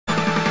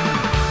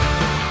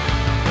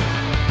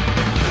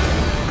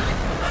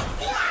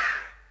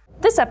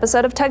This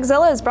episode of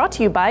Techzilla is brought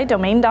to you by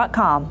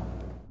Domain.com.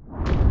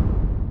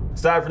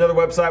 It's time for another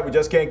website we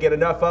just can't get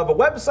enough of. A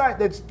website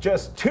that's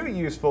just too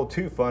useful,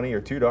 too funny, or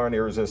too darn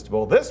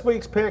irresistible. This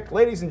week's pick,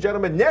 ladies and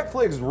gentlemen,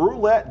 Netflix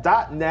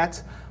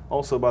Roulette.net.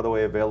 Also, by the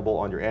way, available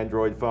on your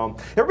Android phone.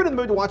 Ever been in the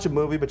mood to watch a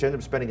movie, but you end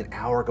up spending an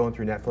hour going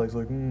through Netflix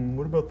like,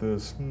 what about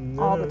this?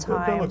 All the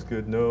time. That looks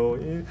good.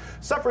 No.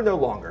 Suffer no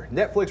longer.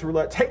 Netflix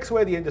Roulette takes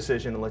away the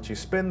indecision and lets you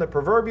spin the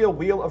proverbial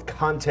wheel of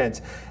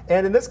content.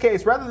 And in this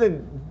case, rather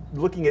than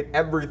looking at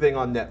everything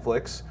on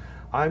Netflix,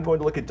 I'm going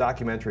to look at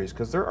documentaries,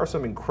 because there are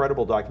some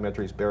incredible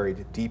documentaries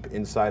buried deep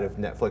inside of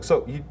Netflix.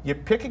 So you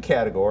pick a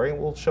category,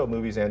 and we'll show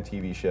movies and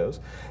TV shows,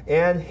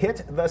 and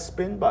hit the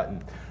spin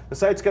button. The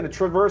site's going to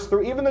traverse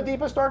through even the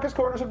deepest, darkest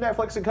corners of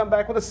Netflix and come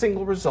back with a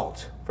single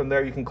result. From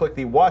there, you can click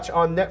the Watch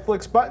on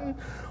Netflix button,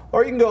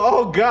 or you can go,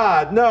 oh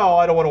God, no,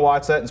 I don't want to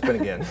watch that, and spin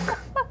again.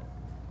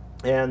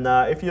 And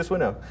if you just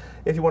want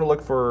to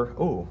look for,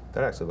 ooh,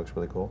 that actually looks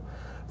really cool.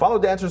 Follow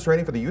dancers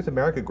training for the Youth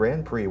America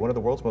Grand Prix, one of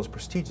the world's most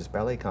prestigious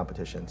ballet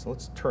competitions.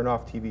 Let's turn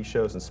off TV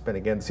shows and spin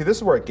again. See, this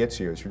is where it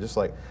gets you. Is you're just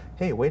like,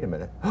 hey, wait a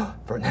minute.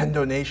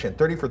 Fernando Nation,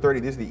 30 for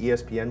 30. These are the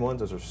ESPN ones.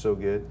 Those are so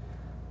good.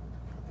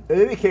 In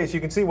any case, you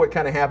can see what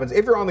kind of happens.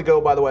 If you're on the go,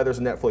 by the way, there's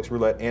a Netflix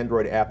Roulette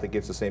Android app that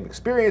gives the same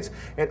experience.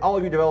 And all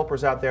of you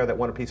developers out there that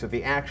want a piece of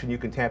the action, you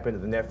can tap into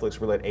the Netflix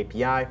Roulette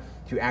API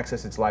to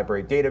access its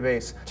library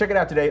database. Check it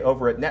out today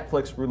over at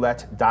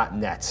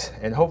netflixroulette.net.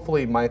 And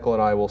hopefully Michael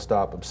and I will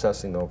stop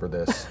obsessing over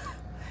this.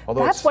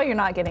 Although That's why you're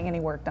not getting any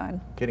work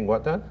done. Getting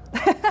what done?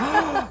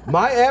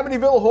 My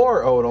Amityville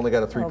Horror. Oh, it only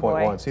got a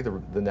 3.1. Oh, see the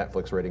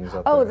Netflix ratings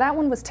up there. Oh, that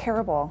one was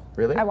terrible.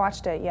 Really? I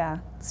watched it, yeah.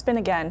 Spin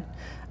again.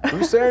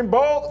 Usain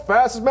Bolt,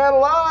 fastest man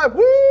alive.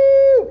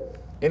 Woo!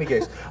 Any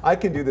case, I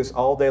can do this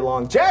all day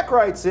long. Jack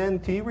writes in,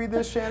 can you read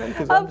this, Shannon?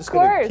 Because I'm just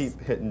going to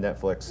keep hitting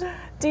Netflix.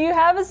 Do you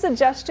have a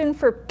suggestion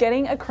for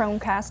getting a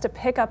Chromecast to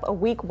pick up a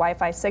weak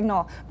Wi-Fi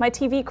signal? My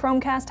TV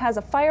Chromecast has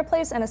a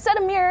fireplace and a set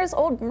of mirrors,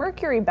 old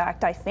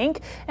Mercury-backed, I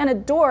think, and a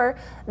door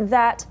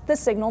that the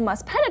signal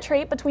must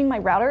penetrate between my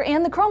router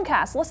and the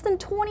Chromecast, less than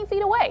 20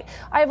 feet away.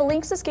 I have a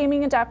Linksys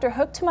gaming adapter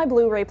hooked to my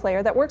Blu-ray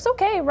player that works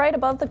okay right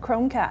above the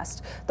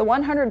Chromecast. The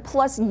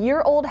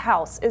 100-plus-year-old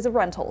house is a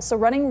rental, so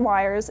running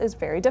wires is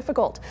very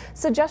difficult.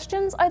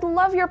 Suggestions? I'd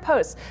love your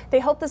posts. They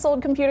help this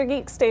old computer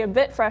geek stay a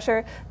bit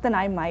fresher than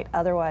I might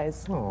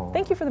otherwise. Aww.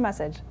 Thank you for the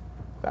message.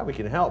 Glad we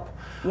can help.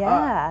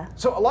 Yeah.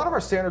 So a lot of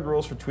our standard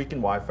rules for tweaking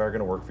Wi-Fi are going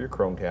to work for your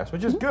Chromecast,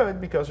 which is good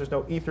because there's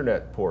no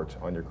Ethernet port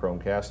on your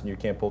Chromecast and you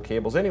can't pull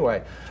cables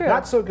anyway. True.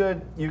 Not so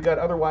good. You've got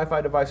other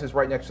Wi-Fi devices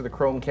right next to the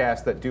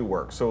Chromecast that do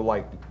work. So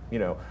like,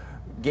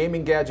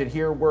 gaming gadget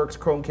here works,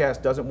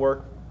 Chromecast doesn't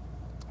work.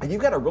 And you've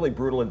got a really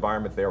brutal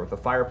environment there with the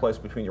fireplace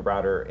between your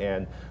router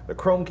and the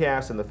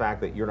Chromecast, and the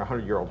fact that you're in a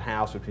 100-year-old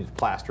house which means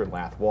plaster and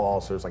lath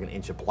walls, so there's like an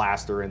inch of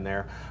plaster in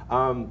there.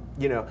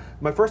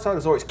 My first thought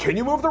is always, can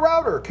you move the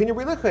router? Can you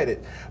relocate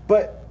it?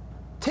 But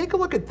take a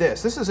look at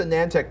this. This is a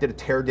Nantec did a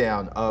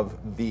teardown of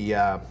the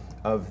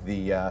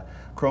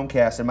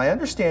Chromecast, and my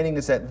understanding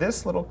is that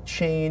this little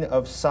chain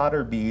of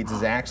solder beads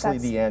is actually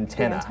the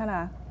antenna. The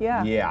antenna,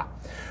 yeah. Yeah.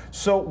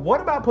 So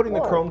what about putting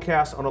the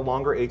Chromecast on a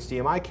longer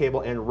HDMI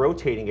cable and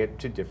rotating it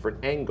to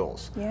different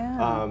angles?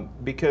 Yeah.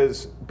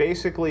 Because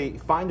basically,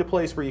 find a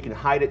place where you can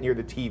hide it near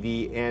the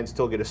TV and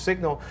still get a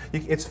signal.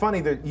 It's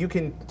funny that you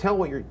can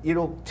tell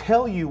it'll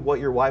tell you what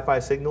your Wi-Fi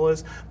signal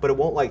is, but it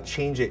won't like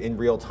change it in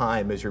real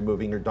time as you're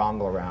moving your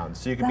dongle around.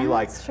 So you can be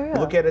like,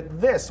 look at it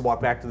this,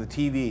 walk back to the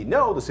TV.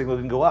 No, the signal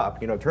didn't go up.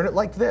 Turn it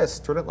like this,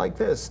 turn it like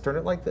this, turn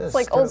it like this. It's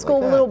like old school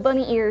little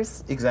bunny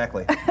ears.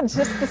 Exactly.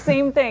 Just the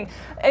same thing.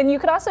 And you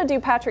could also do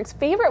Patrick's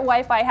favorite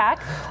Wi-Fi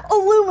hack,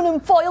 aluminum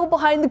foil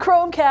behind the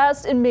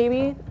Chromecast, and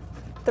maybe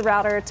the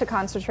router to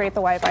concentrate the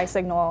Wi-Fi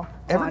signal.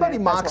 Everybody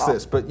mocks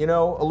this, but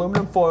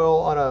aluminum foil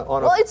on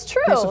a it's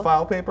true. piece of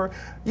file paper,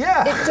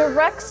 yeah. It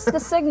directs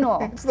the signal.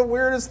 It's the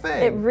weirdest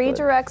thing. It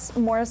redirects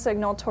more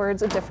signal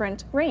towards a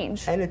different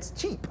range. And it's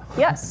cheap.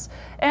 Yes.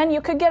 And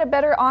you could get a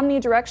better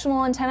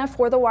omnidirectional antenna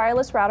for the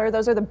wireless router.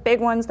 Those are the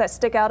big ones that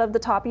stick out of the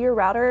top of your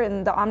router,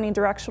 and the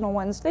omnidirectional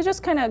ones, they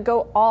just kind of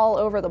go all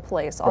over the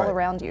place, all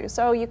around you.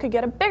 So you could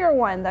get a bigger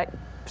one that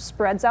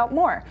spreads out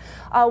more.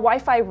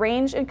 Wi-Fi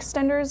range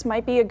extenders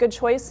might be a good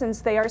choice,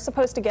 since they are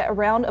supposed to get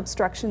around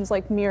obstructions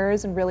like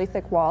mirrors and really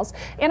thick walls,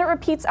 and it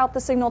repeats out the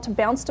signal to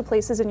bounce to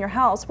places in your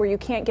house where you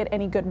can't get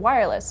any good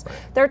wireless.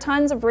 There are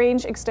tons of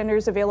range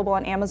extenders available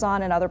on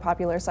Amazon and other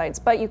popular sites,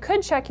 but you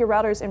could check your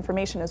router's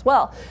information as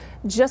well,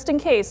 just in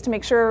case, to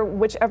make sure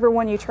whichever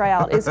one you try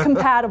out is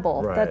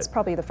compatible. That's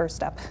probably the first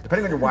step.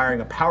 Depending on your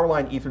wiring, a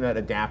Powerline Ethernet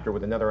adapter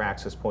with another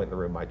access point in the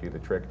room might do the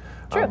trick.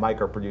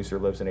 Mike, our producer,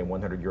 lives in a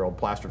 100-year-old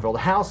plaster-filled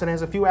house. house and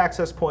has a few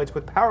access points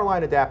with power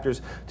line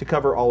adapters to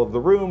cover all of the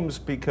rooms,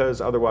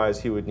 because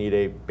otherwise he would need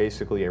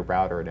basically a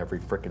router in every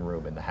frickin'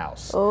 room in the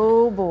house.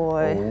 Oh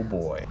boy. Oh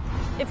boy.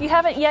 If you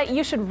haven't yet,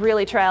 you should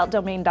really try out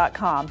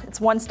domain.com. It's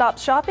one-stop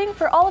shopping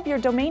for all of your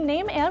domain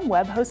name and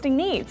web hosting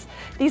needs.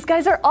 These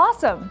guys are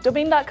awesome.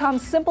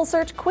 Domain.com's simple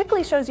search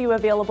quickly shows you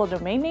available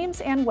domain names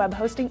and web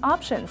hosting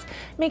options,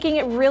 making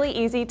it really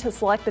easy to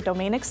select the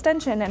domain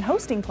extension and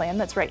hosting plan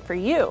that's right for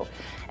you.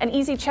 An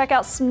easy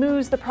checkout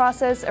smooths the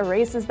process,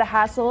 erases the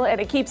hassle,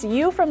 and it keeps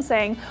you from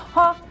saying,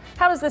 huh,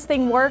 how does this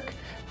thing work?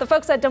 The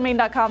folks at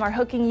domain.com are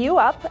hooking you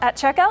up. At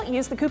checkout,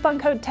 use the coupon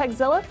code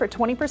TechZilla for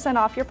 20%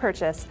 off your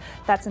purchase.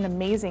 That's an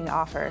amazing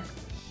offer.